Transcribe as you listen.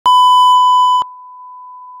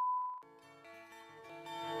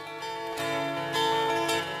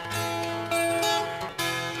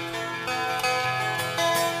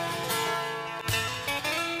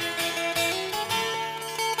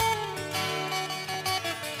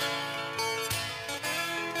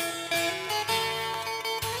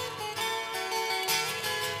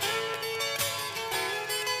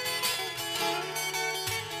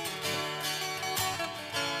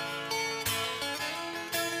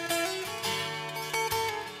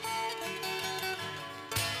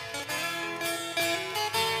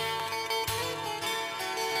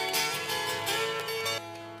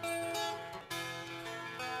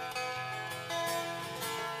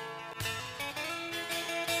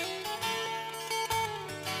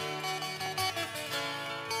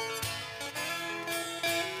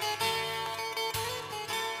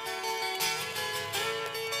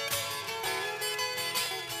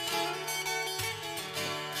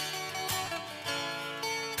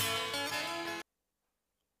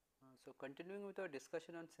Continuing with our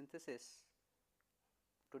discussion on synthesis,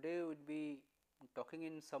 today we would be talking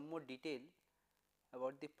in some more detail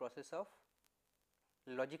about the process of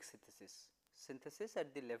logic synthesis, synthesis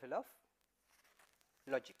at the level of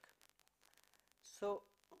logic. So,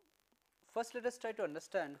 first let us try to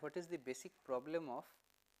understand what is the basic problem of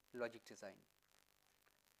logic design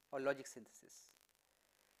or logic synthesis.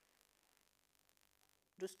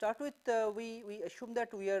 To start with, we assume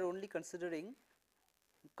that we are only considering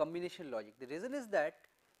combination logic. The reason is that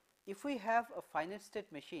if we have a finite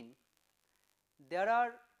state machine, there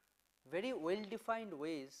are very well defined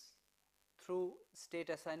ways through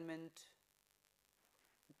state assignment,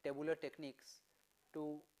 tabular techniques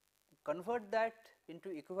to convert that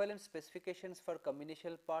into equivalent specifications for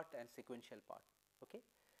combinational part and sequential part. Okay.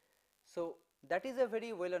 So, that is a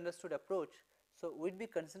very well understood approach. So, we will be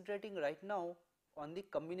concentrating right now on the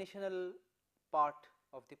combinational part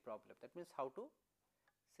of the problem, that means how to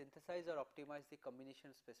synthesize or optimize the combination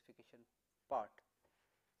specification part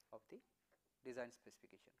of the design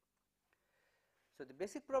specification. So, the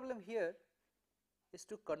basic problem here is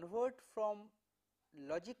to convert from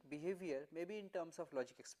logic behavior, maybe in terms of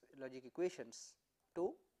logic equations,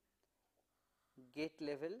 to gate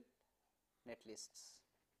level netlists.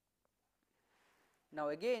 Now,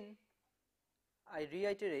 again I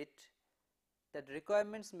reiterate that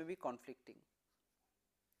requirements may be conflicting.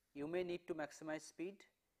 You may need to maximize speed,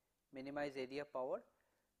 minimize area power,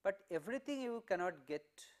 but everything you cannot get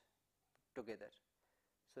together.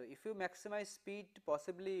 So, if you maximize speed,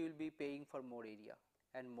 possibly you will be paying for more area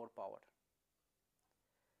and more power.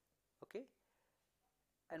 Okay.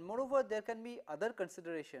 And moreover, there can be other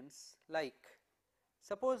considerations, like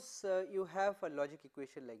suppose you have a logic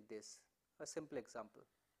equation like this, a simple example.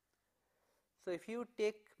 So, if you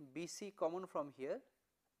take BC common from here,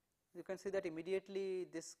 you can see that immediately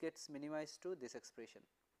this gets minimized to this expression.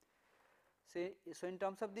 So, in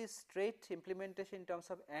terms of the straight implementation in terms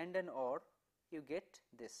of AND and OR, you get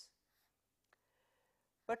this.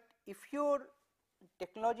 But if your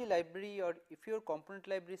technology library or if your component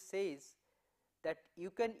library says that you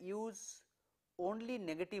can use only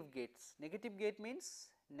negative gates, negative gate means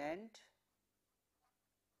NAND,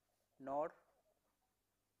 NOR,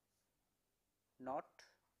 NOT,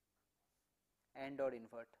 AND or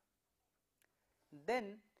invert,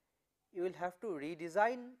 then you will have to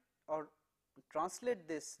redesign or translate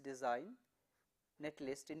this design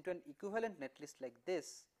netlist into an equivalent netlist like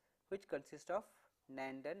this, which consists of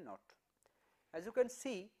NAND and NOT. As you can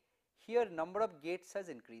see here, number of gates has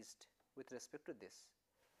increased with respect to this.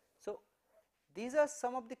 So, these are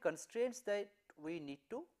some of the constraints that we need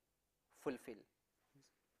to fulfill.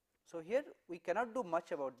 So, here we cannot do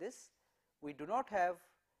much about this. We do not have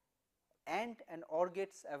AND and OR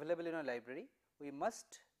gates available in our library. We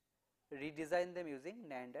must redesign them using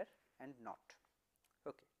NAND and NOT.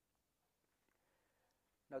 Okay.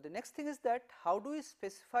 Now, the next thing is that how do we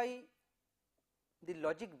specify the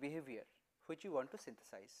logic behavior which you want to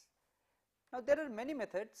synthesize. Now, there are many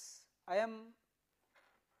methods. I am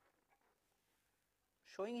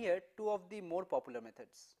showing here two of the more popular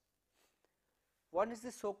methods. One is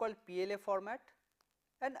the so called PLA format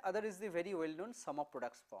and other is the very well known sum of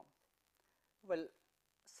products form. Well,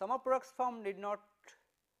 sum of products form need not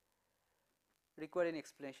require any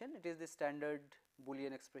explanation. It is the standard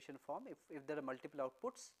Boolean expression form. If there are multiple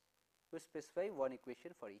outputs, we specify one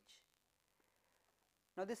equation for each.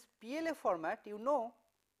 Now, this PLA format, you know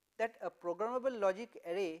that a programmable logic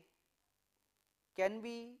array can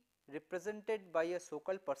be represented by a so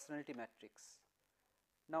called personality matrix.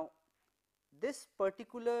 Now, this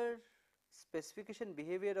particular specification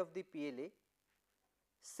behavior of the PLA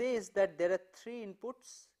says that there are 3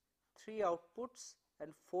 inputs, 3 outputs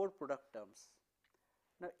and 4 product terms.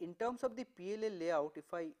 Now, in terms of the PLA layout,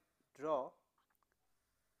 if I draw,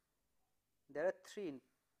 there are 3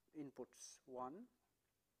 inputs, 1,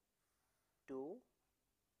 2,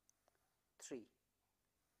 3.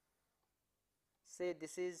 Say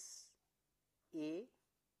this is A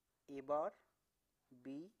bar,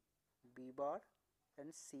 B bar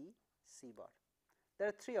and C bar. There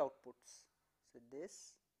are 3 outputs. So,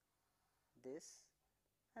 this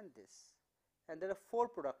and this, and there are 4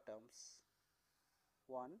 product terms,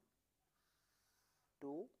 1,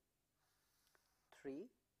 2, 3,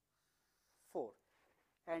 4,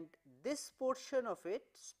 and this portion of it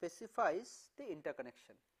specifies the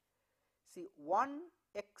interconnection. See 1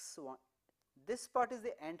 x 1, this part is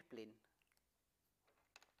the AND plane,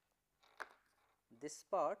 this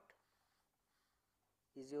part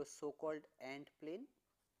is your so called AND plane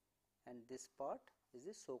and this part is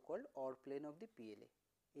the so called OR plane of the PLA.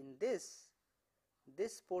 In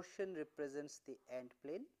this portion represents the AND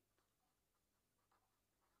plane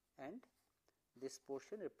and this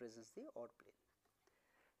portion represents the odd plane.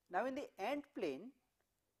 Now, in the AND plane,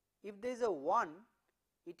 if there is a 1,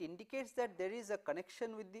 it indicates that there is a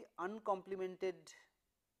connection with the uncomplemented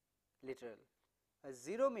literal. A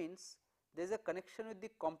 0 means there is a connection with the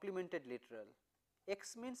complemented literal.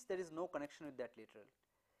 X means there is no connection with that literal.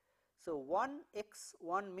 So, 1 x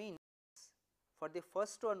 1 means, for the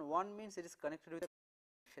first one, 1 means it is connected with a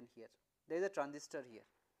connection here. There is a transistor here.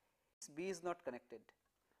 B is not connected.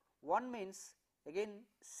 1 means again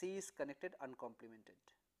C is connected uncomplemented.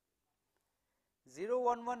 0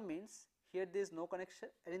 1 1 means here there is no connection,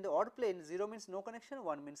 and in the odd plane 0 means no connection,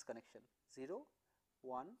 1 means connection. 0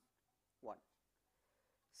 1 1.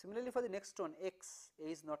 Similarly, for the next one, x, A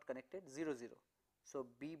is not connected, 0 0. So,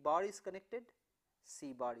 B bar is connected,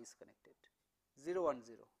 C bar is connected. 0 1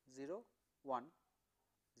 0, 0 1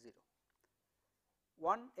 0.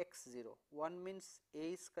 1 x 0, 1 means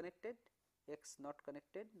A is connected, x not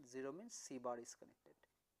connected, 0 means C bar is connected.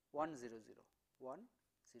 1 0 0, 1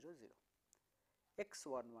 0 0. X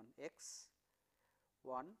 1 1, x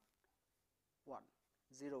 1 1,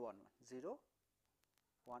 0 1 1, 0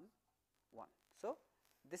 1 1. So,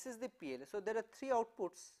 this is the PLA. So, there are 3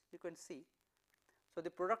 outputs you can see. So, the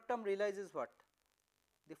product term realizes what?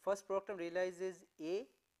 The first product term realizes A,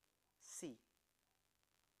 C.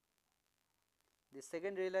 The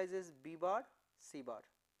second realizes B bar, C bar.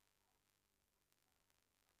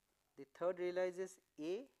 The third realizes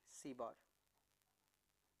A, C bar,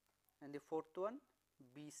 and the fourth one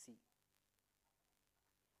B, C.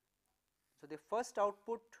 So, the first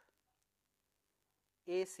output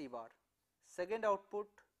A, C bar, second output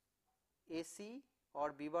A, C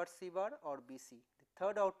or B bar, C bar or B, C, the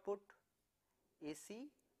third output A, C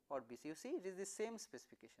or B, C. You see, it is the same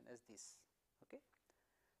specification as this. Okay.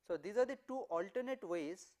 So, these are the 2 alternate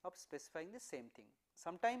ways of specifying the same thing.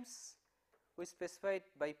 Sometimes we specify it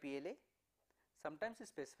by PLA, sometimes we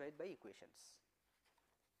specify it by equations.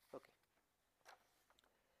 Okay.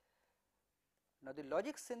 Now, the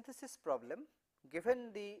logic synthesis problem,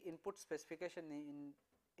 given the input specification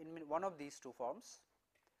in one of these 2 forms,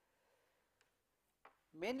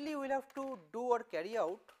 mainly we will have to do or carry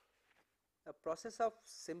out a process of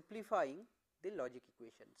simplifying the logic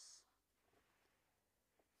equations.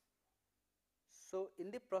 So,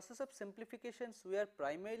 in the process of simplifications, we are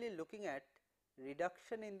primarily looking at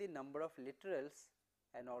reduction in the number of literals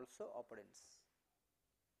and also operands.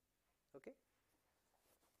 Okay.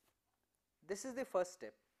 This is the first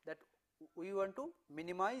step, that we want to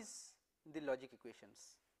minimize the logic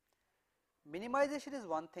equations. Minimization is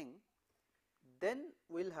one thing, then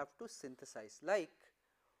we will have to synthesize, like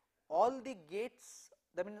all the gates,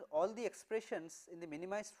 that means all the expressions in the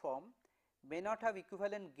minimized form may not have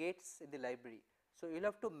equivalent gates in the library. So, you will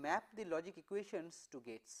have to map the logic equations to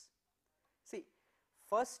gates. See,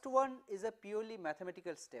 first one is a purely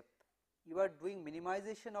mathematical step, you are doing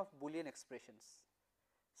minimization of Boolean expressions.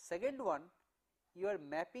 Second one, you are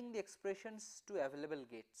mapping the expressions to available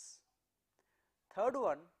gates. Third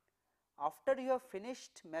one, after you have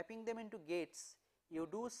finished mapping them into gates, you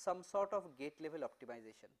do some sort of gate level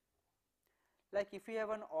optimization. Like if you have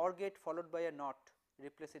an OR gate followed by a NOT,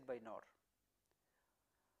 replace it by NOR.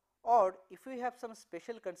 Or if you have some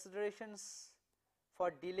special considerations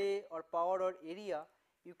for delay or power or area,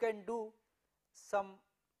 you can do some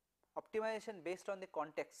optimization based on the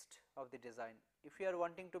context of the design. If you are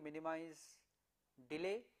wanting to minimize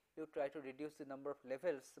delay, you try to reduce the number of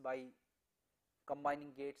levels by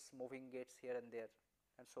combining gates, moving gates here and there,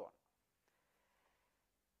 and so on.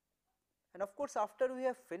 And of course, after we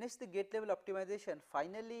have finished the gate level optimization,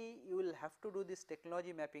 finally you will have to do this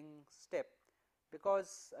technology mapping step,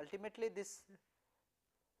 because ultimately this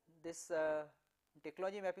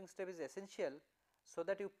technology mapping step is essential, so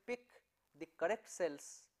that you pick the correct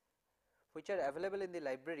cells which are available in the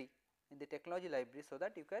library, in the technology library, so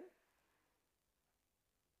that you can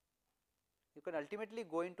ultimately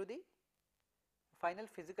go into the final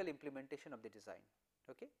physical implementation of the design.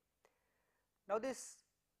 Okay. Now, this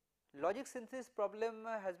logic synthesis problem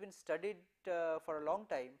has been studied for a long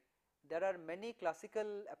time. There are many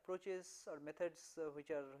classical approaches or methods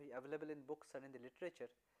which are available in books and in the literature.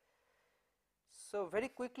 So, very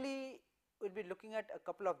quickly we will be looking at a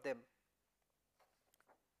couple of them.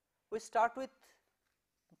 We start with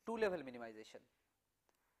 2-level minimization,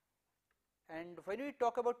 and when we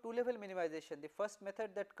talk about 2-level minimization, the first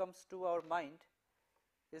method that comes to our mind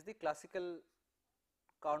is the classical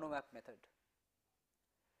Carnot map method.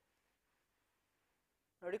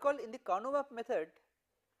 Now, recall, in the Carnot map method,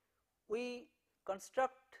 we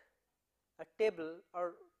construct a table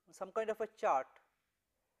or some kind of a chart,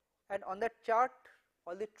 and on that chart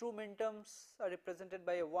all the true minterms are represented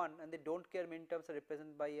by a 1 and the don't care minterms are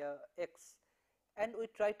represented by a x, and we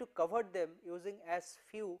try to cover them using as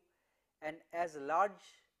few and as large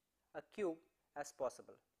a cube as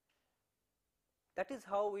possible. That is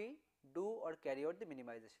how we do or carry out the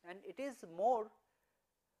minimization, and it is more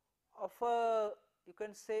of a, you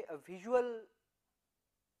can say, a visual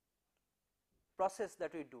process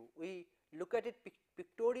that we do. We look at it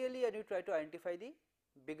pictorially and we try to identify the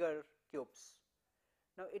bigger cubes.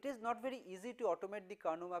 Now, it is not very easy to automate the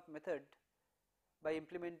Carnot map method by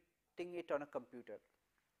implementing it on a computer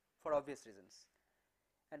for obvious reasons.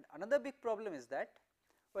 And another big problem is that,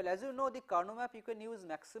 well, as you know, the Carnot map you can use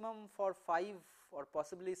maximum for 5 or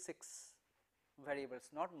possibly 6 variables,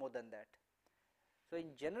 not more than that. So,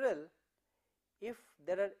 in general, if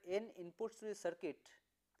there are n inputs to the circuit,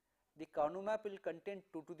 the Carnot map will contain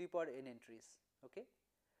 2 to the power n entries. Okay.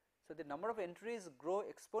 So, the number of entries grow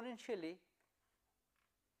exponentially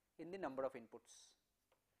in the number of inputs.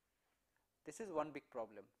 This is one big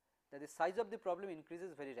problem, that the size of the problem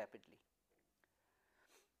increases very rapidly.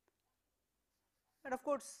 And of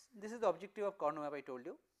course, this is the objective of Carnot map, I told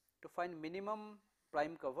you, to find minimum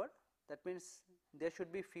prime cover. That means there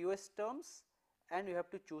should be fewest terms and you have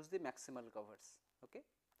to choose the maximal covers. Okay.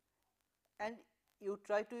 And you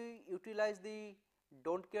try to utilize the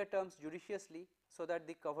don't care terms judiciously, so that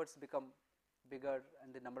the covers become bigger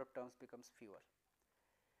and the number of terms becomes fewer.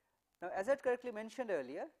 Now, as I had correctly mentioned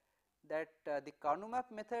earlier, that the Carnot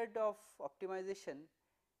map method of optimization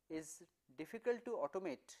is difficult to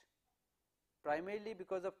automate primarily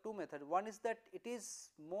because of two methods. One is that it is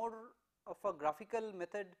more of a graphical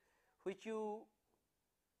method which you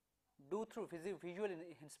do through visual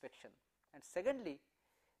inspection, and secondly,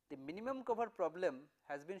 the minimum cover problem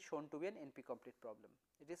has been shown to be an NP complete problem.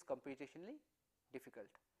 It is computationally difficult.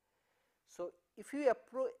 So, if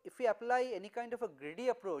we apply any kind of a greedy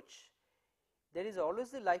approach, there is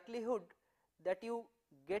always the likelihood that you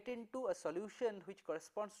get into a solution which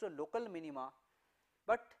corresponds to a local minima,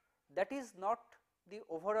 but that is not the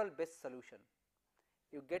overall best solution.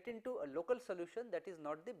 You get into a local solution that is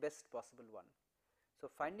not the best possible one. So,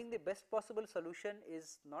 finding the best possible solution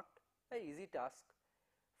is not an easy task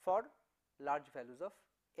for large values of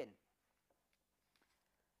n.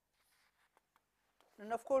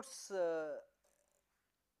 And of course,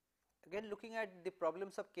 again looking at the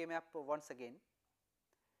problems of K map once again,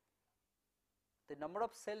 the number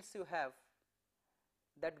of cells you have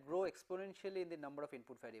that grow exponentially in the number of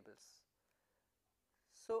input variables.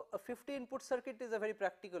 So, a 50 input circuit is a very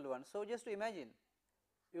practical one. So, just to imagine,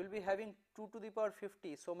 you will be having 2 to the power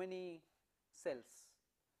 50 so many cells.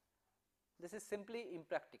 This is simply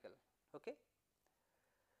impractical. Okay.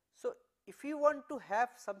 So, if you want to have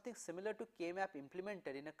something similar to K map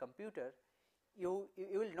implemented in a computer, you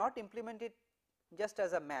will not implement it just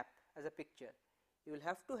as a map, as a picture. You will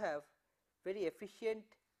have to have very efficient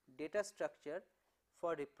data structure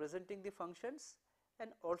for representing the functions and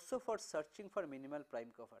also for searching for minimal prime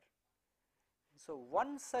cover. So,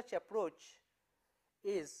 one such approach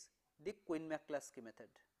is the Quinn-McCluskey method.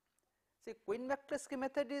 See, Quinn-McCluskey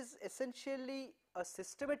method is essentially a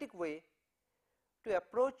systematic way to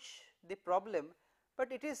approach the problem,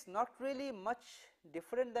 but it is not really much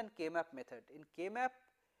different than K map method. In K map,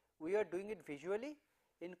 we are doing it visually.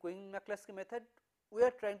 In Quinn-McCluskey method, we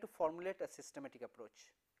are trying to formulate a systematic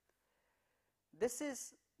approach.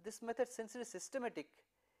 This method, since it is systematic,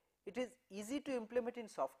 it is easy to implement in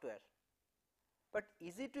software, but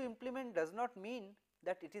easy to implement does not mean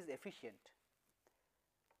that it is efficient.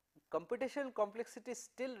 Computational complexity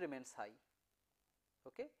still remains high.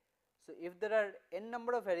 Okay. So, if there are n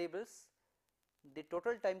number of variables, the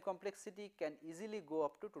total time complexity can easily go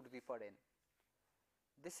up to 2 to the power n.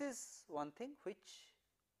 This is one thing which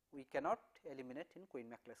we cannot eliminate in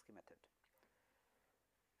Quinn-McCluskey method.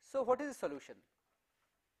 So, what is the solution?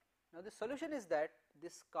 Now, the solution is that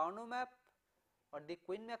this Carnot map or the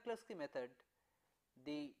Quinn-McCluskey method,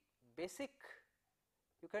 the basic,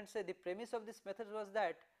 you can say, the premise of this method was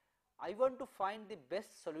that I want to find the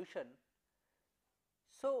best solution.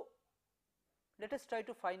 So, let us try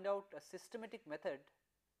to find out a systematic method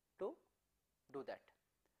to do that.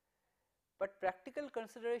 But practical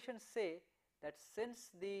considerations say that since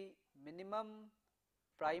the minimum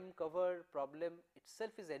prime cover problem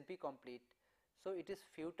itself is NP complete, so it is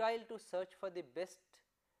futile to search for the best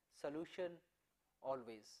solution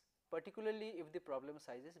always, particularly if the problem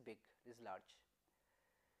size is big, is large.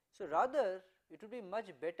 So, rather it would be much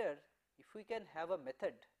better if we can have a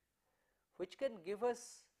method which can give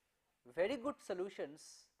us very good solutions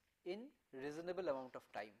in reasonable amount of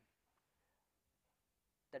time.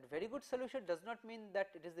 That very good solution does not mean that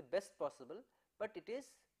it is the best possible, but it is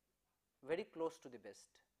very close to the best.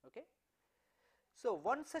 Okay. So,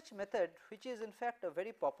 one such method, which is in fact a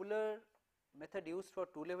very popular method used for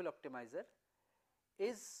two level optimizer,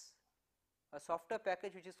 is a software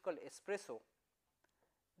package which is called Espresso.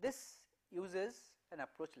 This uses an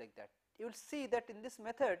approach like that. You will see that in this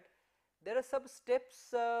method there are some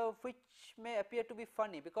steps which may appear to be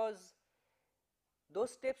funny, because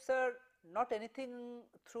those steps are not anything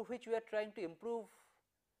through which we are trying to improve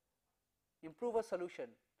a solution,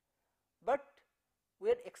 but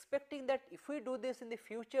we are expecting that if we do this in the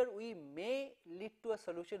future, we may lead to a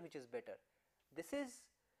solution which is better. This is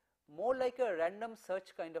more like a random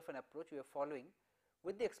search kind of an approach we are following,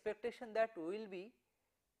 with the expectation that we will be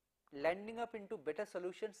landing up into better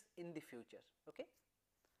solutions in the future. Okay.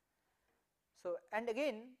 So, and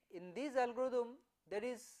again in these algorithm there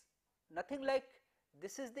is nothing like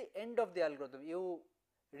this is the end of the algorithm, you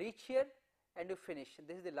reach here and you finish,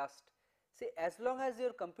 this is the last. See, as long as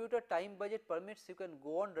your computer time budget permits, you can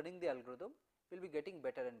go on running the algorithm, you will be getting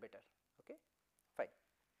better and better. Okay, fine.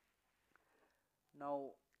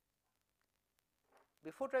 Now,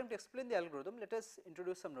 before trying to explain the algorithm, let us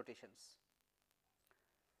introduce some notations.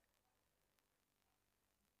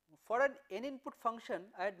 For an n input function,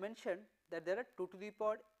 I had mentioned that there are 2 to the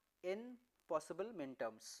power n possible min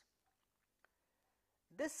terms.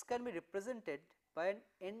 This can be represented by an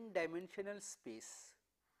n dimensional space.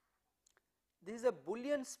 This is a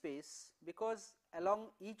Boolean space because along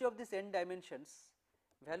each of these n dimensions,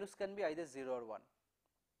 values can be either 0 or 1,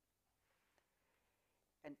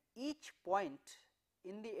 and each point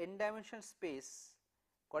in the n dimensional space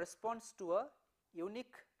corresponds to a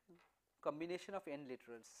unique combination of n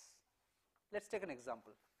literals. Let us take an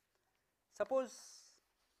example. Suppose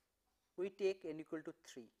we take n equal to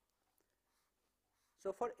 3.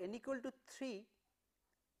 So, for n equal to 3,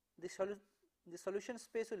 the solution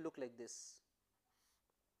space will look like this,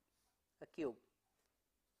 a cube.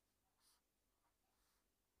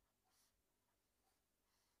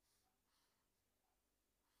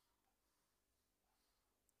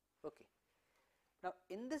 Okay. Now,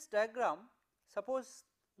 in this diagram, suppose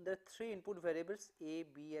there are 3 input variables A,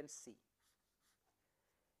 B and C,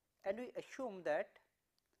 and we assume that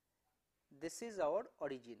this is our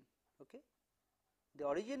origin. Okay. The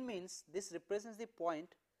origin means this represents the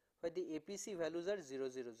point where the APC values are 0,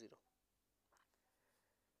 0, 0.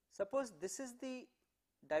 Suppose this is the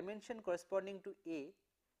dimension corresponding to A,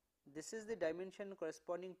 this is the dimension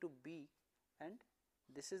corresponding to B, and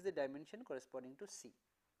this is the dimension corresponding to C.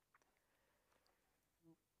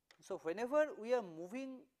 So, whenever we are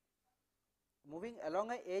moving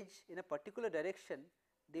along an edge in a particular direction,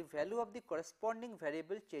 the value of the corresponding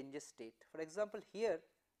variable changes state. For example, here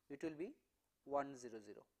it will be 1, 0,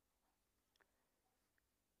 0.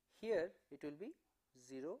 Here it will be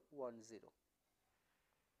 0, 1, 0.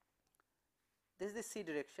 This is the C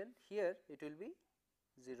direction. Here it will be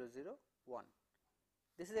 0, 0, 1.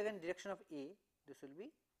 This is again direction of A. This will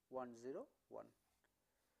be 1, 0, 1.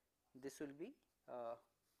 This will be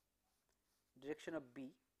direction of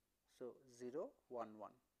B. So, 0, 1,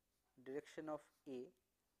 1. Direction of A,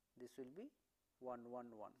 this will be 1, 1,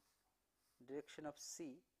 1. Direction of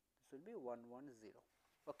C, this will be 1, 1, 0.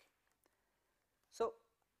 Okay. So,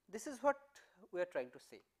 this is what we are trying to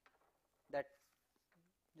say, that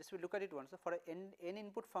just we look at it once. So, for an n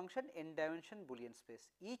input function, n dimension Boolean space,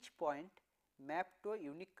 each point mapped to a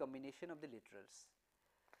unique combination of the literals.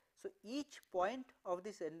 So, each point of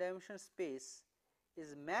this n dimensional space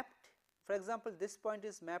is mapped. For example, this point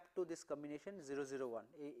is mapped to this combination 0, 0, 1,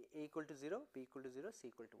 A equal to 0, B equal to 0, C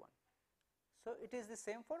equal to 1. So, it is the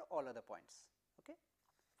same for all other points. Okay,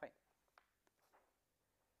 fine.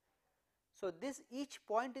 So, this each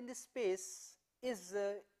point in this space is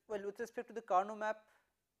well, with respect to the Carnot map,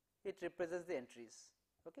 it represents the entries.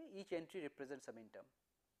 Okay, each entry represents a min term.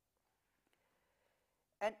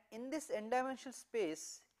 And in this n dimensional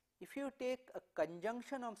space, if you take a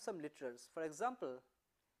conjunction of some literals, for example,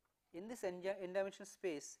 in this n dimensional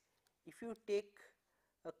space, if you take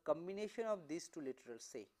a combination of these two literals,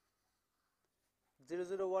 say 0,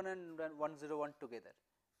 0, 1 and 1, 0, 1 together,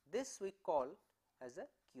 this we call as a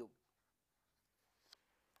cube.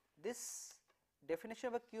 This definition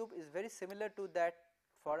of a cube is very similar to that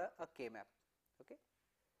for a K map. Okay.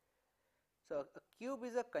 So, a cube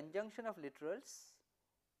is a conjunction of literals,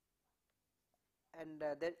 and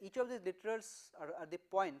then each of these literals are the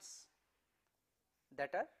points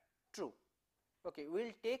that are true. Okay, we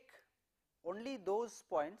will take only those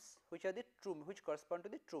points which are the true, which correspond to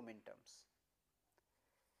the true min terms.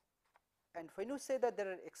 And when you say that there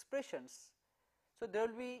are expressions, so there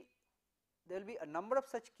will be there will be a number of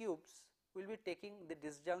such cubes, we will be taking the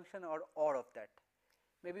disjunction or OR of that.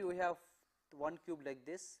 Maybe we have one cube like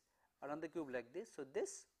this, another cube like this. So,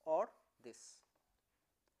 this or this.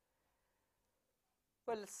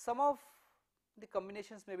 Well, some of the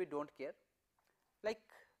combinations maybe do not care, like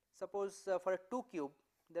suppose for a 2 cube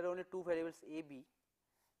there are only 2 variables a, b,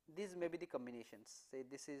 these may be the combinations, say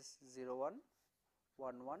this is 0 1,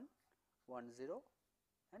 1 1, 1 0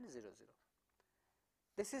 and 0 0.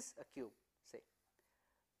 This is a cube, say.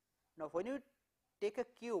 Now, when you take a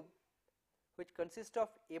cube which consists of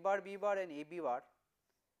a bar, b bar and a b bar,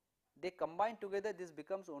 they combine together, this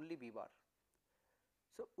becomes only b bar.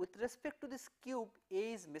 So, with respect to this cube,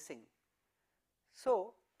 a is missing.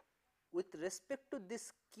 So, with respect to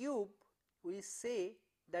this cube, we say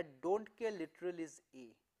that do not care literal is a.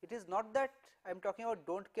 It is not that I am talking about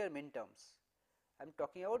do not care min terms, I am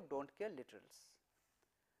talking about do not care literals.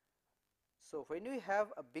 So, when we have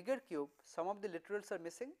a bigger cube, some of the literals are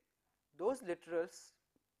missing, those literals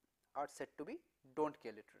are said to be do not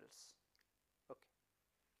care literals. Okay.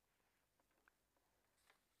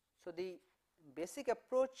 So, the basic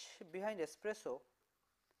approach behind espresso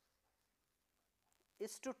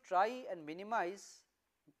is to try and minimize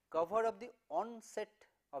cover of the onset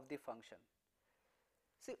of the function.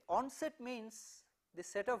 See, onset means the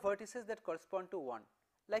set of vertices that correspond to 1.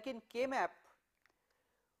 Like in K-map,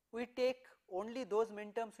 we take only those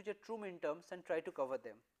minterms which are true minterms and try to cover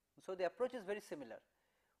them. So, the approach is very similar.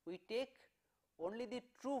 We take only the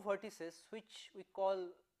true vertices which we call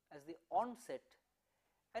as the onset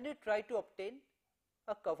and we try to obtain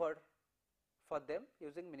a cover for them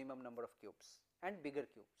using minimum number of cubes and bigger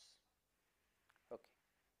cubes. Okay.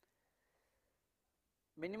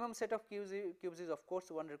 Minimum set of cubes is of course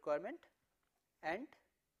one requirement, and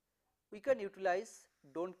we can utilize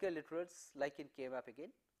do not care literals like in K-map again,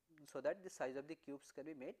 so that the size of the cubes can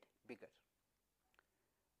be made bigger.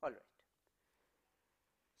 All right.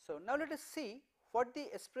 So, now let us see what the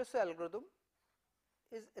espresso algorithm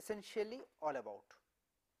is essentially all about.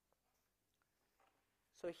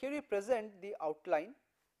 So, here we present the outline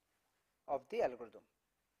of the algorithm.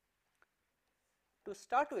 To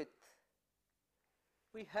start with,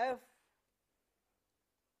 we have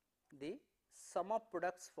the sum of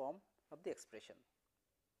products form of the expression.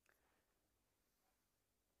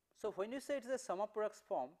 So, when you say it is a sum of products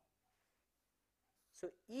form, so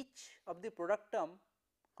each of the product term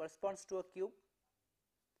corresponds to a cube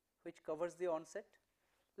which covers the onset.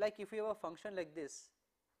 Like if you have a function like this,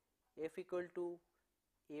 f equal to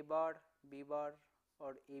a bar, b bar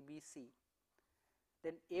or a b c,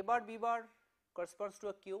 then a bar b bar corresponds to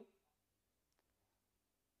a cube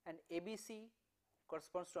and a b c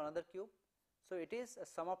corresponds to another cube. So, it is a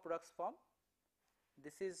sum of products form.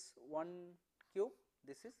 This is one cube,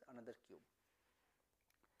 this is another cube.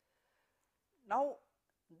 Now,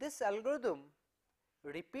 this algorithm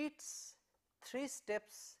repeats 3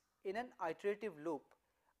 steps in an iterative loop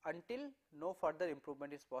until no further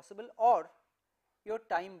improvement is possible or your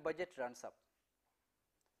time budget runs up.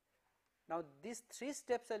 Now, these 3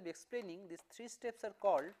 steps I will be explaining. These 3 steps are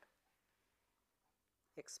called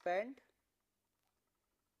expand,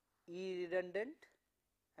 redundant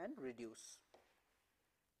and reduce.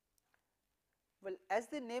 Well, as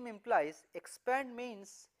the name implies, expand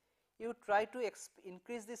means you try to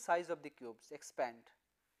increase the size of the cubes, expand.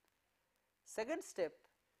 Second step,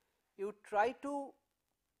 you try to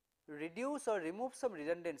reduce or remove some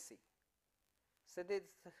redundancy. So,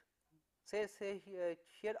 say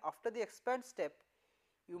here after the expand step,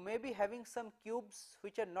 you may be having some cubes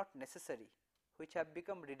which are not necessary, which have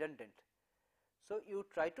become redundant. So, you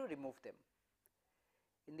try to remove them.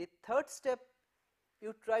 In the third step,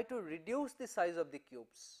 you try to reduce the size of the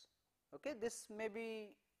cubes. Okay, this may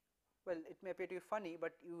be, well, it may appear to be funny,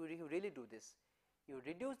 but you really do this. You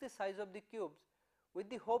reduce the size of the cubes with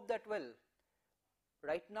the hope that, well,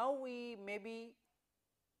 right now we may be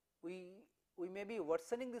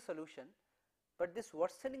worsening the solution, but this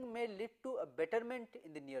worsening may lead to a betterment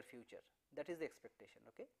in the near future. That is the expectation.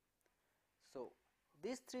 Okay. So,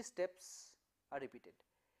 these 3 steps are repeated,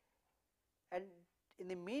 and in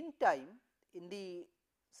the meantime, in the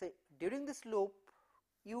during this loop,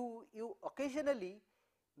 you occasionally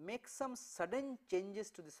make some sudden changes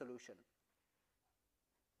to the solution,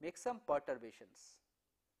 make some perturbations.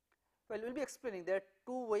 Well, we will be explaining there are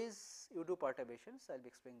 2 ways you do perturbations. I will be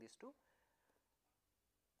explaining these 2.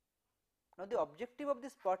 Now, the objective of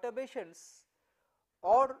these perturbations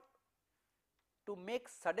or to make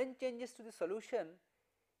sudden changes to the solution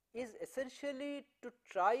is essentially to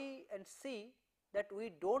try and see that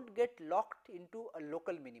we do not get locked into a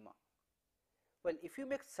local minima. Well, if you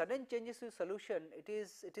make sudden changes to the solution, it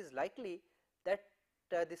is likely that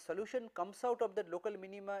the solution comes out of the local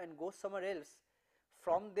minima and goes somewhere else.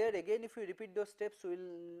 From there again, if you repeat those steps, we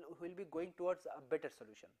will be going towards a better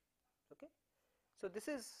solution. Okay. So, this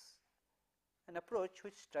is an approach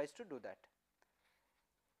which tries to do that.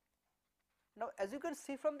 Now, as you can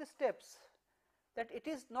see from the steps, that it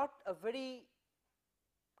is not a very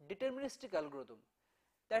deterministic algorithm,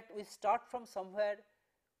 that we start from somewhere,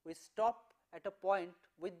 we stop at a point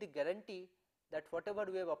with the guarantee that whatever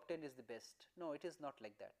we have obtained is the best. No, it is not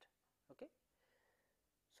like that. Okay.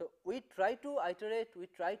 So, we try to iterate, we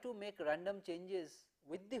try to make random changes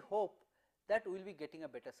with the hope that we will be getting a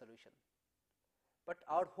better solution, but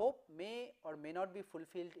our hope may or may not be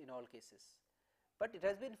fulfilled in all cases, but it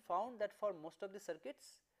has been found that for most of the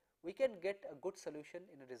circuits we can get a good solution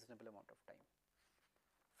in a reasonable amount of time,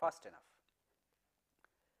 fast enough.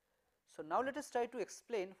 So, now let us try to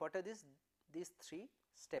explain what are these three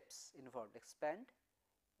steps involved: expand,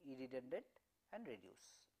 irredundant and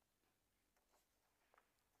reduce.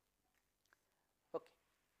 Okay.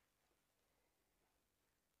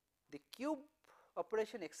 The cube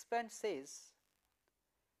operation expand says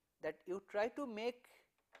that you try to make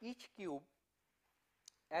each cube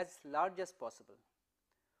as large as possible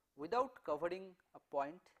without covering a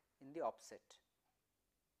point in the offset.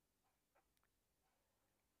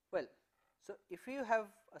 Well, so if you have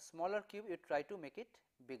a smaller cube, you try to make it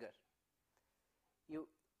bigger.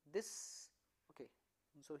 Okay.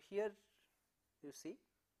 So here you see,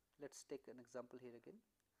 let us take an example here again.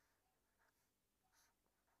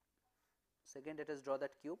 So again, let us draw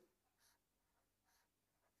that cube.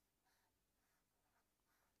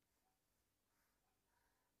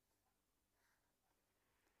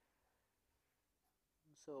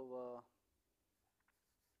 So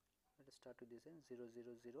let us start with this in 0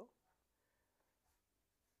 0 0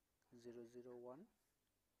 0 0 1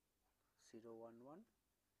 0 1 1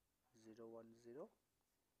 0 1 0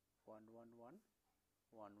 1 1 1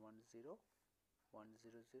 1 1 0 1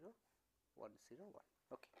 0 0 1 0 1.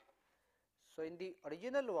 Okay. So in the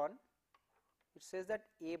original one, it says that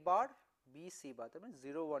A bar B C bar, that means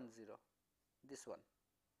 0 1 0, this one.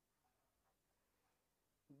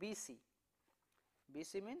 B C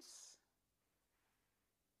means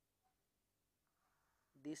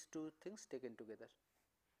these two things taken together,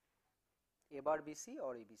 A bar B C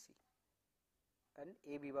or A B C, and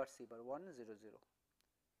A B bar C bar 1 0 0,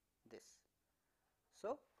 this.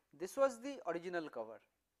 So this was the original cover.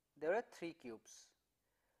 There are 3 cubes.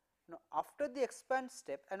 Now after the expand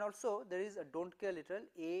step, and also there is a don't care literal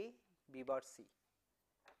A B bar C,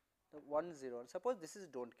 the 1 0. Suppose this is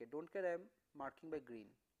don't care I am marking by green,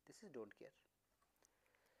 this is don't care.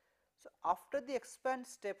 So after the expand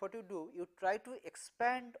step, what you do, you try to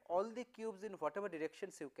expand all the cubes in whatever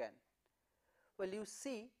directions you can. Well, you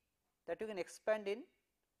see that you can expand in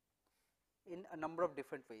a number of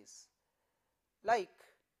different ways, like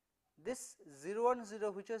this 0 1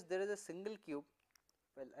 0, which is there is a single cube.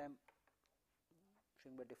 Well, I am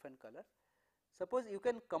showing by different color. Suppose you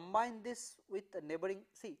can combine this with a neighboring,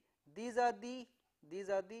 see these are the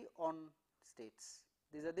on states,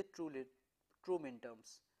 these are the true min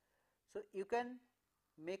terms. So you can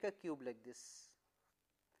make a cube like this,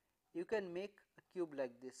 you can make a cube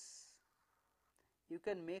like this, you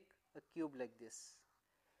can make a cube like this.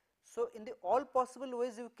 So in the all possible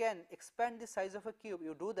ways you can expand the size of a cube,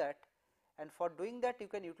 you do that, and for doing that you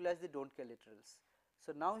can utilize the don't care literals.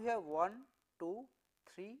 So now you have 1, 2,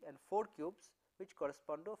 3 and 4 cubes which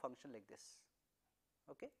correspond to a function like this.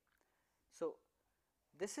 Okay. So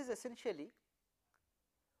this is essentially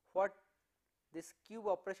what this cube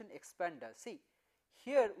operation expand does. See,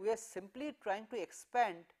 here we are simply trying to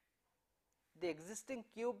expand the existing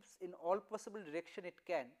cubes in all possible direction it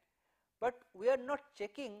can, but we are not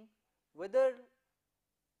checking whether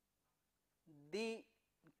the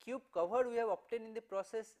cube cover we have obtained in the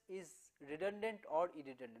process is redundant or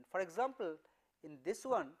irredundant. For example, in this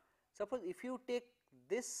one, suppose if you take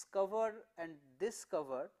this cover and this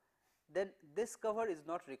cover, then this cover is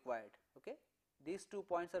not required. Okay. These 2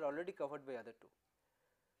 points are already covered by other 2.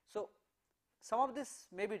 So some of this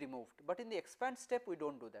may be removed, but in the expand step we do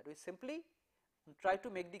not do that, we simply try to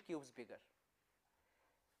make the cubes bigger,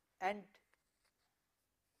 and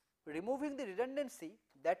removing the redundancy,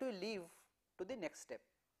 that we leave to the next step,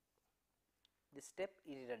 the step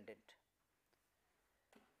irredundant.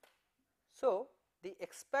 So the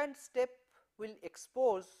expand step will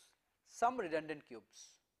expose some redundant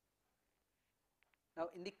cubes. Now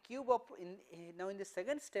in the in the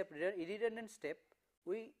second step, irredundant step,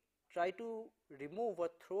 we try to remove or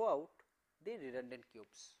throw out the redundant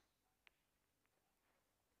cubes.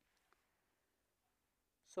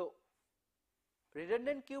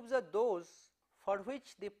 Redundant cubes are those for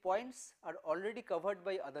which the points are already covered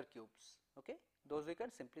by other cubes, okay. Those we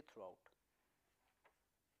can simply throw out.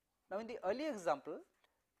 Now, in the early example,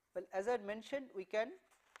 well, as I had mentioned, we can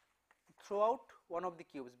throw out one of the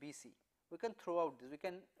cubes BC. We can throw out this, we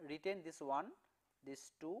can retain this 1,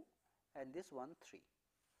 this 2 and this 1 3.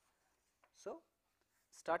 So,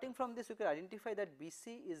 starting from this we can identify that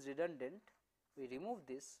BC is redundant, we remove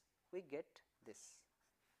this, we get this.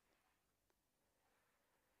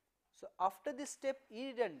 So, after this step E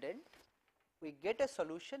redundant, we get a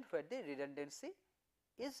solution where the redundancy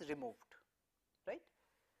is removed, right.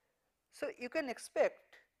 So, you can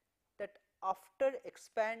expect that after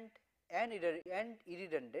expand and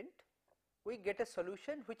irredundant, we get a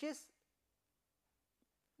solution which is,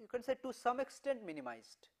 you can say, to some extent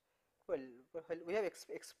minimized. Well, we have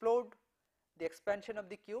explored the expansion of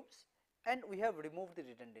the cubes and we have removed the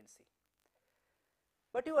redundancy.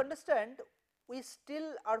 But you understand, we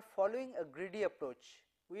still are following a greedy approach.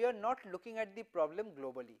 We are not looking at the problem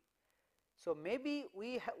globally. So, maybe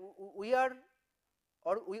we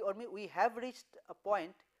have reached a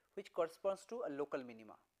point which corresponds to a local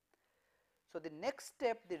minima. So, the next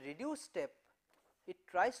step, the reduce step, it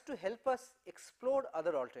tries to help us explore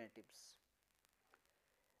other alternatives.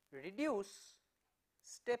 Reduce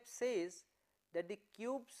step says that the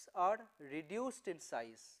cubes are reduced in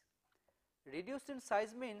size. Reduced in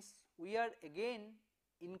size means we are again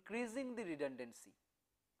increasing the redundancy,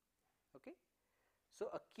 okay. So,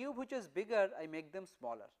 a cube which is bigger, I make them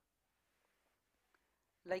smaller,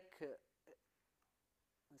 like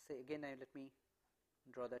say again, let me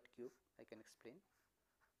draw that cube, I can explain.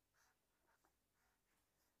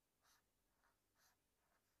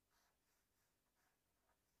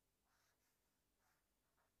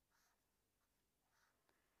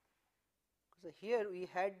 So, here we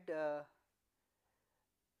had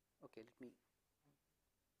okay, let me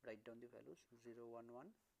write down the values 0 1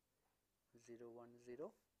 1 0 1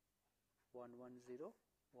 0 1 1 0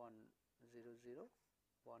 1 0 0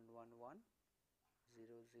 1 1 1 0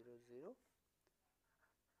 0 0.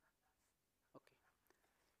 Okay.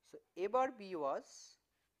 So, A bar B was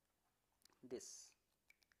this.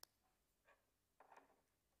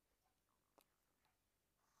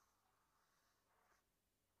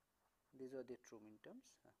 These are the true minterms.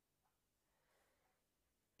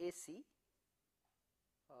 AC,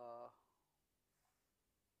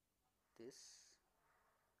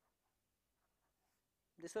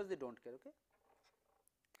 this was the don't care, okay.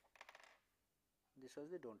 This was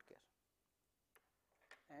the don't care,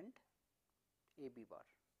 and AB bar,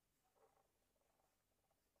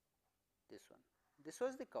 this one. This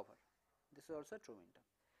was the cover. This is also a true minterm.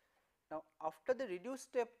 Now, after the reduce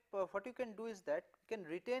step, what you can do is that you can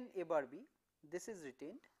retain A bar B, this is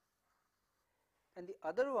retained, and the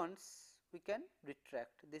other ones we can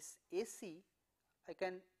retract. This AC, I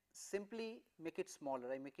can simply make it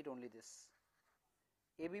smaller, I make it only this.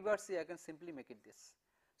 AB bar C, I can simply make it this.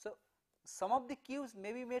 So, some of the cubes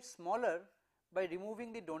may be made smaller by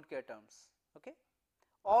removing the don't care terms, okay,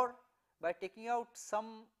 or by taking out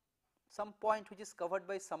some point which is covered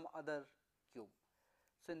by some other cube.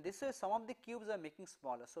 So, in this way some of the cubes are making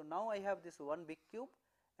smaller. So, now I have this one big cube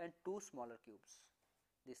and two smaller cubes,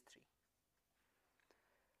 these three.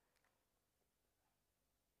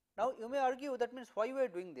 Now, you may argue that means why we are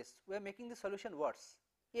doing this, we are making the solution worse.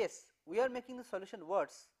 Yes, we are making the solution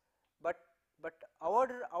worse, but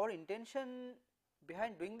our intention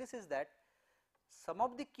behind doing this is that some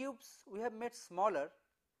of the cubes we have made smaller,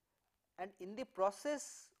 and in the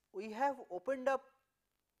process we have opened up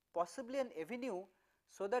possibly an avenue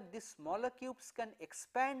so that these smaller cubes can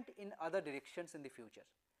expand in other directions in the future.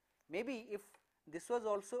 Maybe if this was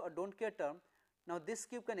also a don't care term, now this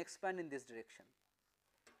cube can expand in this direction,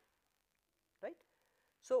 right.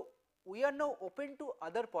 So, we are now open to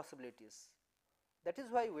other possibilities, that is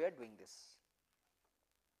why we are doing this.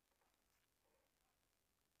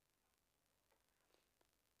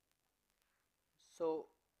 So,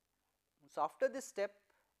 after this step,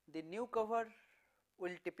 the new cover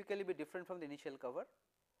will typically be different from the initial cover.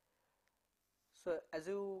 So, as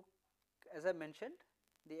I mentioned,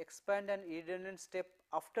 the expand and redundant step,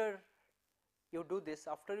 after you do this,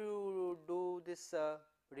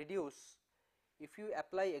 reduce, if you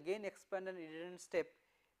apply again expand and redundant step,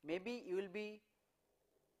 maybe you will be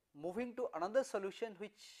moving to another solution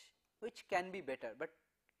which can be better, but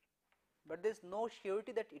there is no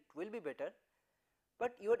surety that it will be better,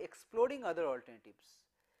 but you are exploring other alternatives.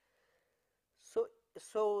 So,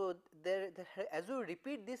 as you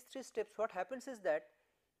repeat these three steps, what happens is that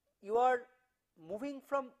you are moving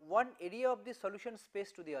from one area of the solution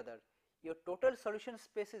space to the other. Your total solution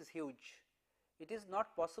space is huge. it is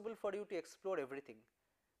not possible for you to explore everything,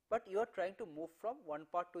 but you are trying to move from one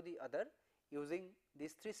part to the other using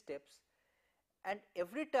these 3 steps, and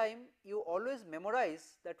every time you always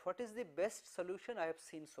memorize that what is the best solution I have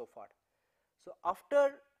seen so far. So,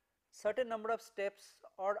 after certain number of steps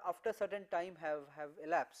or after certain time have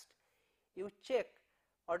elapsed, you check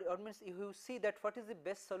or means you see that what is the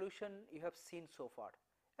best solution you have seen so far,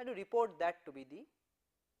 and you report that to be the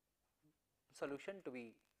solution to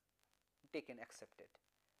be taken, accepted.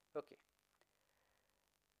 Okay.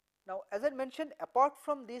 Now, as I mentioned, apart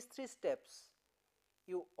from these 3 steps,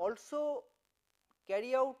 you also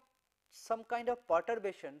carry out some kind of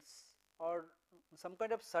perturbations or some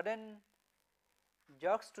kind of sudden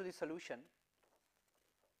jerks to the solution.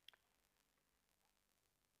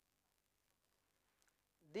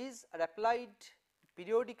 These are applied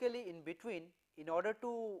periodically in between in order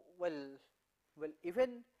to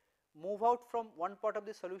even move out from one part of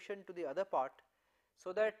the solution to the other part,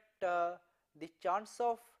 so that the chance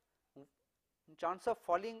of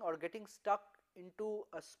falling or getting stuck into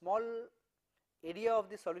a small area of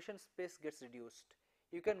the solution space gets reduced.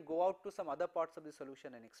 You can go out to some other parts of the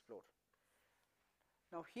solution and explore.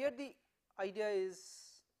 Now, here the idea is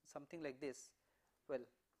something like this. Well,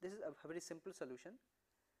 this is a very simple solution.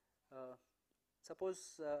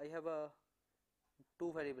 Suppose I have a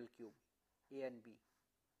 2 variable cube A and B,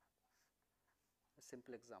 a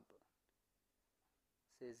simple example,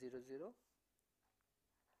 say 0 0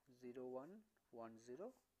 0 1 1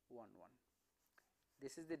 0 1 1.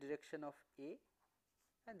 This is the direction of A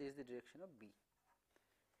and this is the direction of B.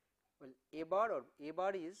 Well, A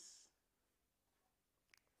bar is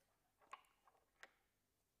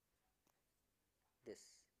this,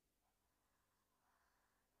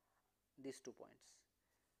 these 2 points,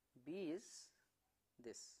 B is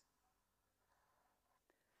this.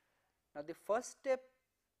 Now, the first step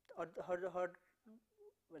or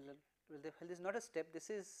this is not a step, this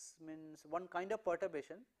is means one kind of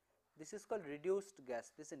perturbation. This is called reduced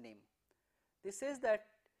gas, this is a name. This says that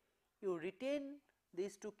you retain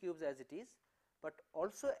these 2 cubes as it is, but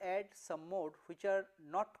also add some mode which are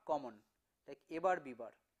not common, like A bar B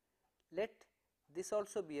bar. Let this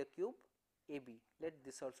also be a cube AB, let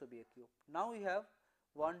this also be a cube. Now you have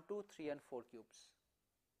 1, 2, 3 and 4 cubes.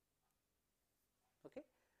 Okay.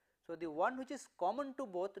 So, the one which is common to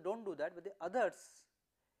both, do not do that, but the others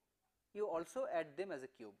you also add them as a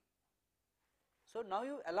cube. So, now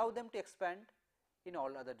you allow them to expand in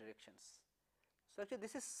all other directions. So, actually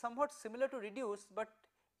this is somewhat similar to reduce, but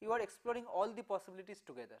you are exploring all the possibilities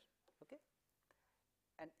together. Okay.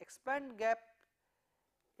 And expand gap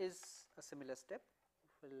is a similar step.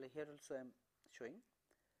 Well, here also I am showing.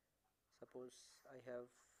 Suppose I have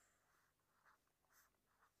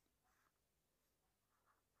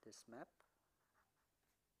this map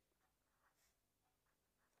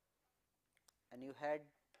and you had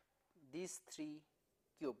these 3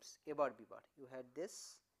 cubes A bar B bar, you had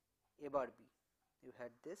this A bar B, you had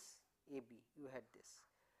this A B, you had this.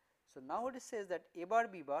 So, now it says that A bar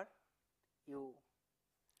B bar, you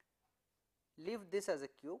leave this as a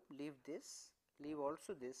cube, leave this, leave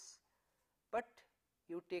also this, but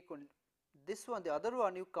you take on this one, the other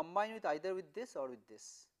one you combine with either with this or with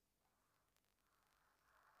this.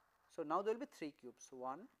 So, now there will be 3 cubes,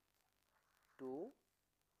 1, 2,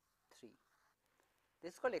 3.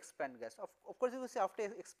 This is called expand gas. Of course, you will say after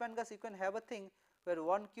expand gas you can have a thing where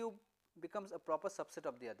one cube becomes a proper subset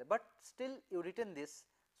of the other, but still you retain this,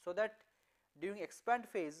 so that during expand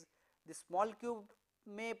phase the small cube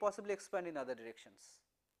may possibly expand in other directions,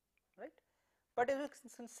 right. But as you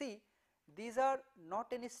can see, these are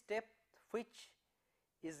not any step which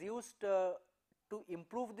is used to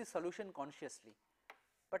improve the solution consciously,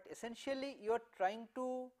 but essentially you are trying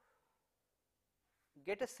to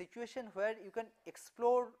get a situation where you can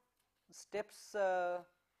explore steps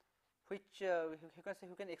which you can say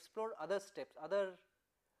you can explore other steps, other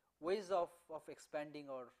ways of expanding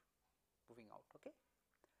or moving out. Okay.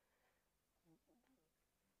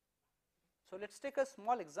 So, let us take a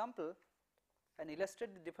small example and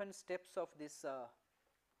illustrate the different steps of this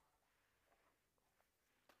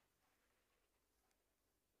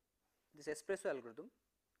espresso algorithm.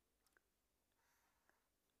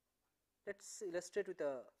 Let us illustrate with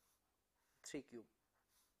a 3 cube.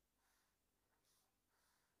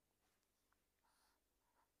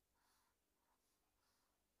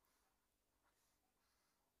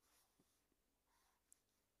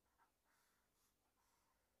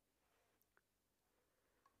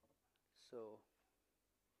 So,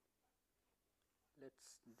 let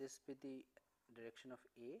this be the direction of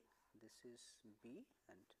A, this is B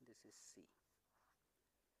and this is C.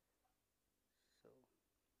 So,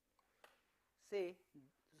 say,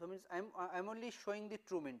 so means I am only showing the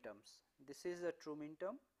true min terms. This is a true min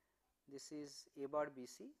term, this is a bar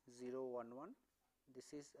BC 0 1 1,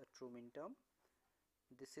 this is a true min term,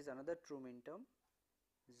 this is another true min term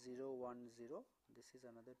 0 1 0, this is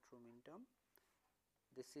another true min term,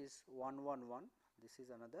 this is 1 1 1, this is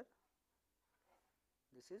another,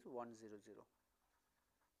 this is 1 0 0,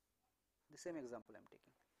 the same example I am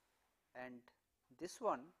taking, and this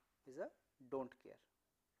one is a do not care,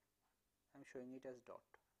 I am showing it as dot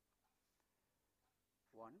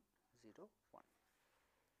 1 0 1.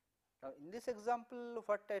 Now, in this example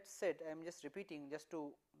what I had said, I am just repeating just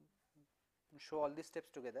to show all these steps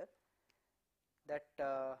together, that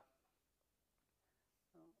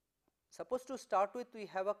suppose to start with we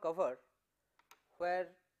have a cover where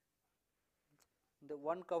the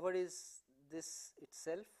one cover is this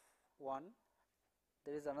itself 1,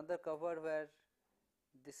 there is another cover where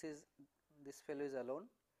this fellow is alone,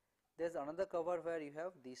 there is another cover where you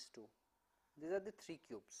have these two, these are the 3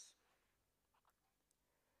 cubes.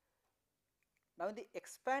 Now, in the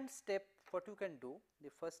expand step what you can do, the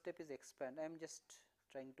first step is expand, I am just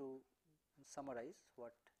trying to summarize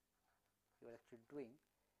what you are actually doing.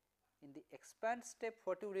 In the expand step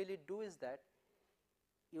what you really do is that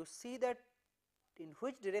you see that in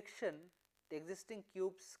which direction the existing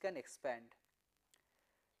cubes can expand.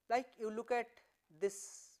 Like you look at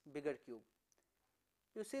this bigger cube,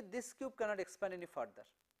 you see this cube cannot expand any further,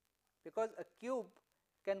 because a cube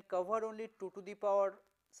can cover only 2 to the power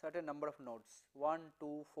certain number of nodes 1,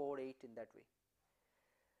 2, 4, 8 in that way.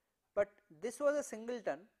 But this was a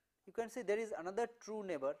singleton, you can see there is another true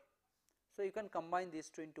neighbor, so you can combine these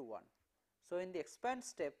two into one. So, in the expand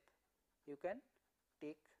step you can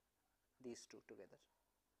take these two together.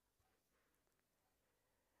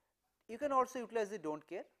 You can also utilize the do not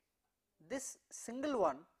care. This single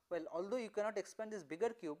one, well, although you cannot expand this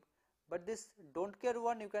bigger cube, but this do not care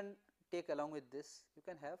one you can take along with this, you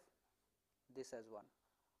can have this as one.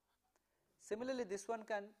 Similarly, this one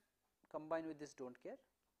can combine with this do not care.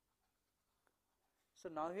 So,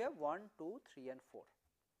 now you have 1, 2, 3 and 4,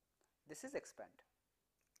 this is expand.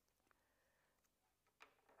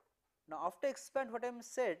 Now, after expand what I am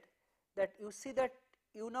said, that you see that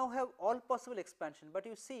you now have all possible expansion, but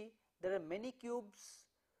you see there are many cubes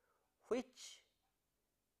which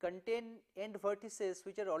contain end vertices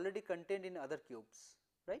which are already contained in other cubes,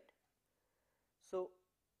 right. So,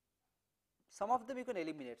 some of them you can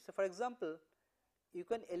eliminate. So, for example, you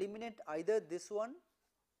can eliminate either this one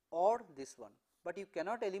or this one, but you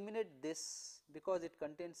cannot eliminate this because it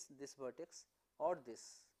contains this vertex or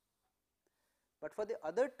this, but for the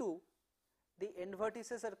other two the end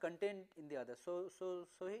vertices are contained in the other. So,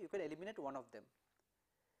 you can eliminate one of them.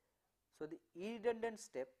 So, the redundant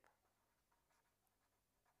step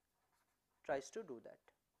tries to do that.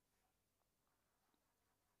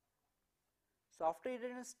 So, after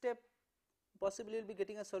redundant step possibly you will be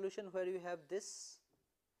getting a solution where you have this,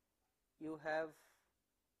 you have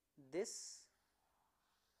this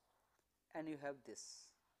and you have this.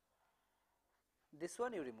 This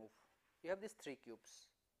one you remove, you have these 3 cubes.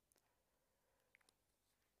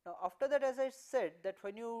 Now, after that, as I said, that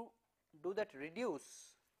when you do that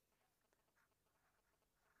reduce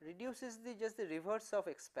is just the reverse of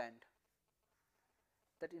expand,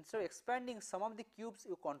 that instead of expanding some of the cubes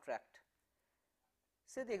you contract.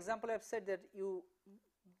 Say the example I have said that you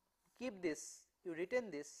keep this, you retain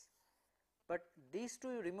this, but these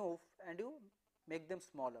two you remove and you make them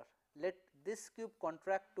smaller. Let this cube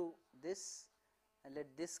contract to this and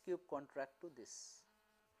let this cube contract to this.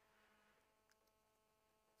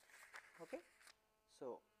 Okay.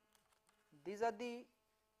 So, these are the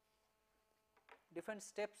different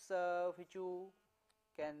steps which you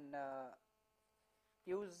can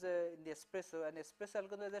use in the espresso, and espresso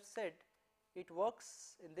algorithm, as I said, it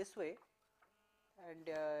works in this way, and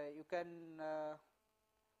you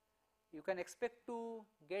can expect to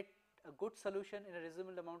get a good solution in a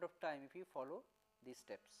reasonable amount of time if you follow these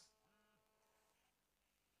steps.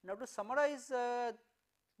 Now, to summarize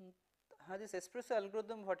this espresso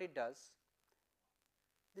algorithm, what it does,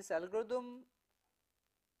 this algorithm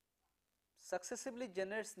successively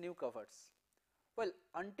generates new covers. Well,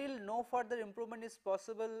 until no further improvement is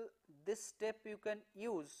possible, this step you can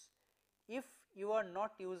use if you are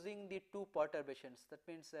not using the 2 perturbations, that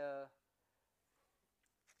means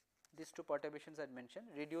these 2 perturbations I had mentioned,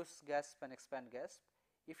 reduce gasp and expand gasp.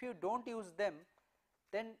 If you do not use them,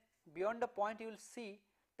 then beyond a point you will see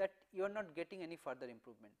that you are not getting any further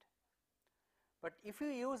improvement. But if you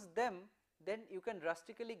use them, then you can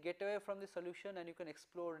drastically get away from the solution and you can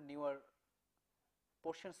explore newer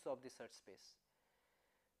portions of the search space.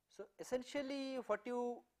 So, essentially what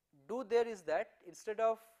you do there is that instead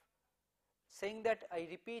of saying that I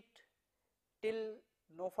repeat till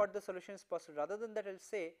no further solution is possible, rather than that I will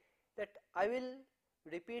say that I will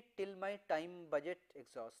repeat till my time budget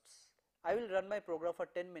exhausts. I will run my program for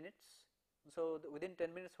 10 minutes. So, within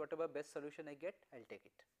 10 minutes whatever best solution I get, I will take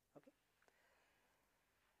it. Okay.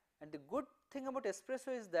 And the good thing about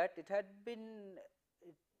espresso is that it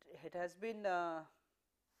has been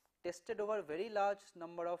tested over a very large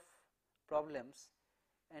number of problems,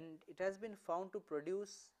 and it has been found to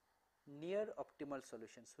produce near optimal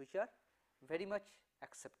solutions which are very much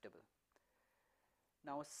acceptable.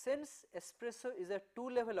 Now, since espresso is a two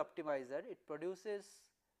level optimizer, it produces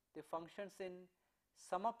the functions in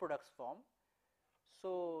sum of products form.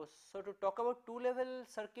 So, to talk about two level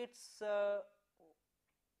circuits, the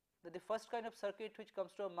first kind of circuit which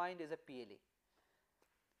comes to our mind is a PLA.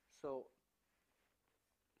 So,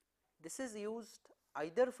 this is used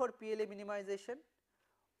either for PLA minimization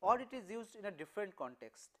or it is used in a different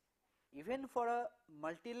context. Even for a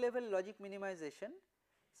multi-level logic minimization,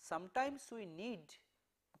 sometimes we need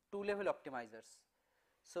two level optimizers.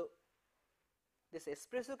 So, this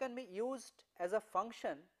espresso can be used as a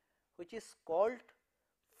function which is called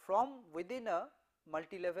from within a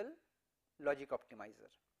multi-level logic optimizer.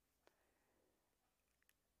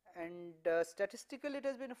 And statistically it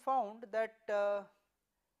has been found that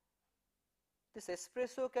this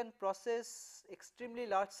espresso can process extremely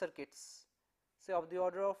large circuits, say of the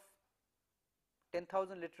order of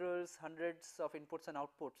 10,000 literals, hundreds of inputs and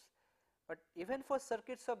outputs, but even for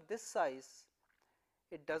circuits of this size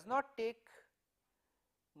it does not take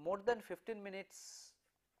more than 15 minutes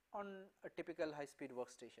on a typical high speed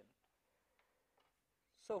workstation.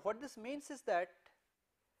 So, what this means is that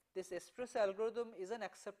this espresso algorithm is an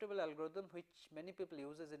acceptable algorithm which many people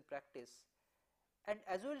uses in practice, and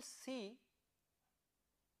as we will see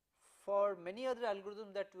for many other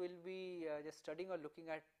algorithms that we will be just studying or looking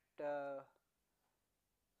at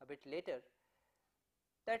a bit later,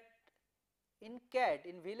 that in CAD,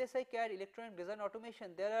 in VLSI CAD electronic design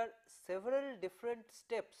automation, there are several different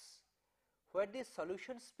steps where the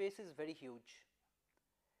solution space is very huge.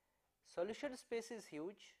 Solution space is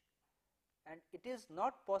huge and it is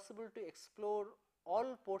not possible to explore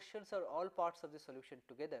all portions or all parts of the solution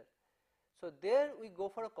together. So, there we go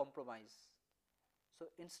for a compromise. So,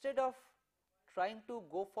 instead of trying to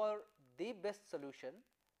go for the best solution,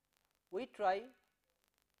 we try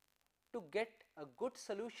to get a good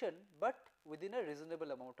solution, but within a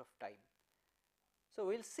reasonable amount of time. So,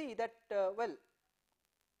 we will see that well,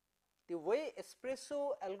 the way espresso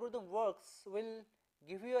algorithm works will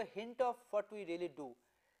give you a hint of what we really do.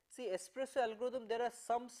 See, espresso algorithm, there are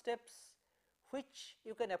some steps which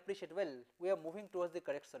you can appreciate, well, we are moving towards the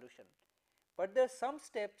correct solution, but there are some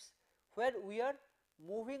steps where we are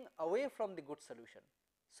moving away from the good solution.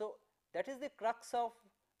 So, that is the crux of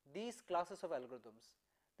these classes of algorithms,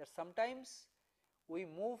 that sometimes we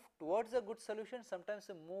move towards a good solution, sometimes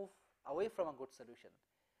we move away from a good solution.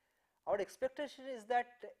 Our expectation is that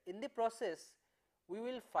in the process we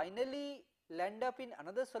will finally land up in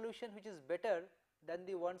another solution which is better than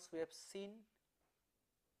the ones we have seen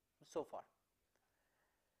so far.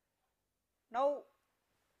 Now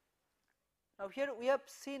here we have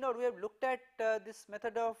seen or we have looked at this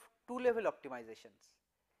method of two level optimizations.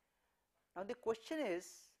 Now the question is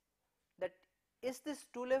that is this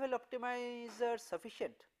two level optimizer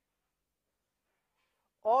sufficient,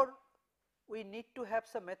 or we need to have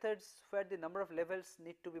some methods where the number of levels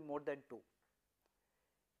need to be more than 2.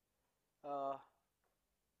 Well,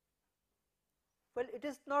 it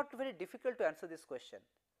is not very difficult to answer this question.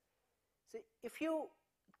 See, if you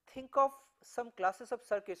think of some classes of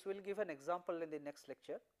circuits, we will give an example in the next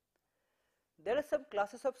lecture. There are some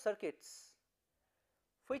classes of circuits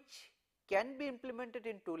which can be implemented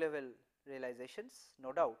in two level realizations,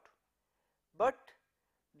 no doubt, but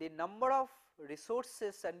the number of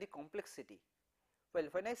resources and the complexity, well,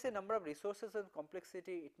 when I say number of resources and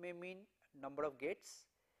complexity, it may mean number of gates,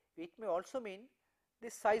 it may also mean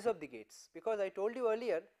the size of the gates, because I told you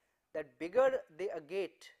earlier that bigger a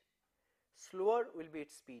gate, slower will be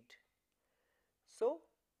its speed. So,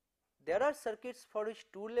 there are circuits for which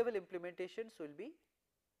two level implementations will be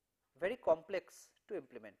very complex to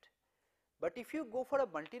implement, but if you go for a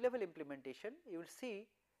multi-level implementation, you will see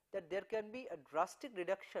that there can be a drastic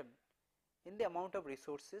reduction in the amount of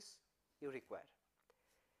resources you require.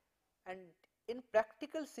 And in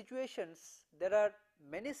practical situations, there are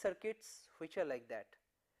many circuits which are like that.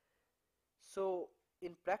 So,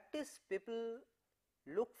 in practice, people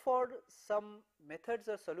look for some methods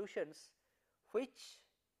or solutions which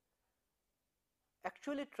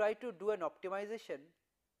actually try to do an optimization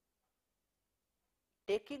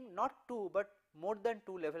taking not 2 but more than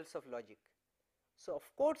 2 levels of logic. So, of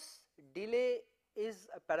course, delay is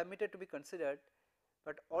a parameter to be considered,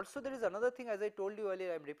 but also there is another thing, as I told you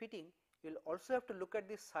earlier, I am repeating, you will also have to look at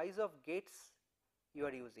the size of gates you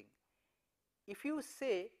are using. If you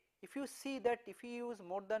see that if you use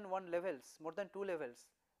more than 2 levels,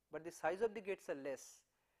 but the size of the gates are less,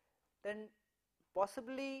 then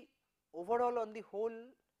possibly overall on the whole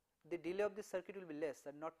the delay of the circuit will be less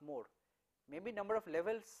and not more. Maybe number of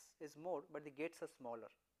levels is more, but the gates are smaller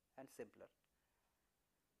and simpler.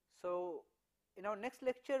 So, in our next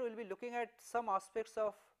lecture we will be looking at some aspects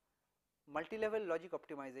of multi-level logic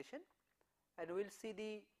optimization, and we will see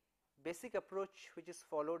the basic approach which is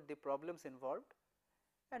followed, the problems involved,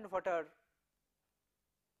 and what are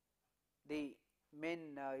the main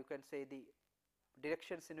you can say the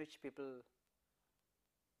directions in which people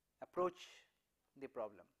approach the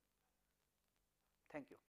problem. Thank you.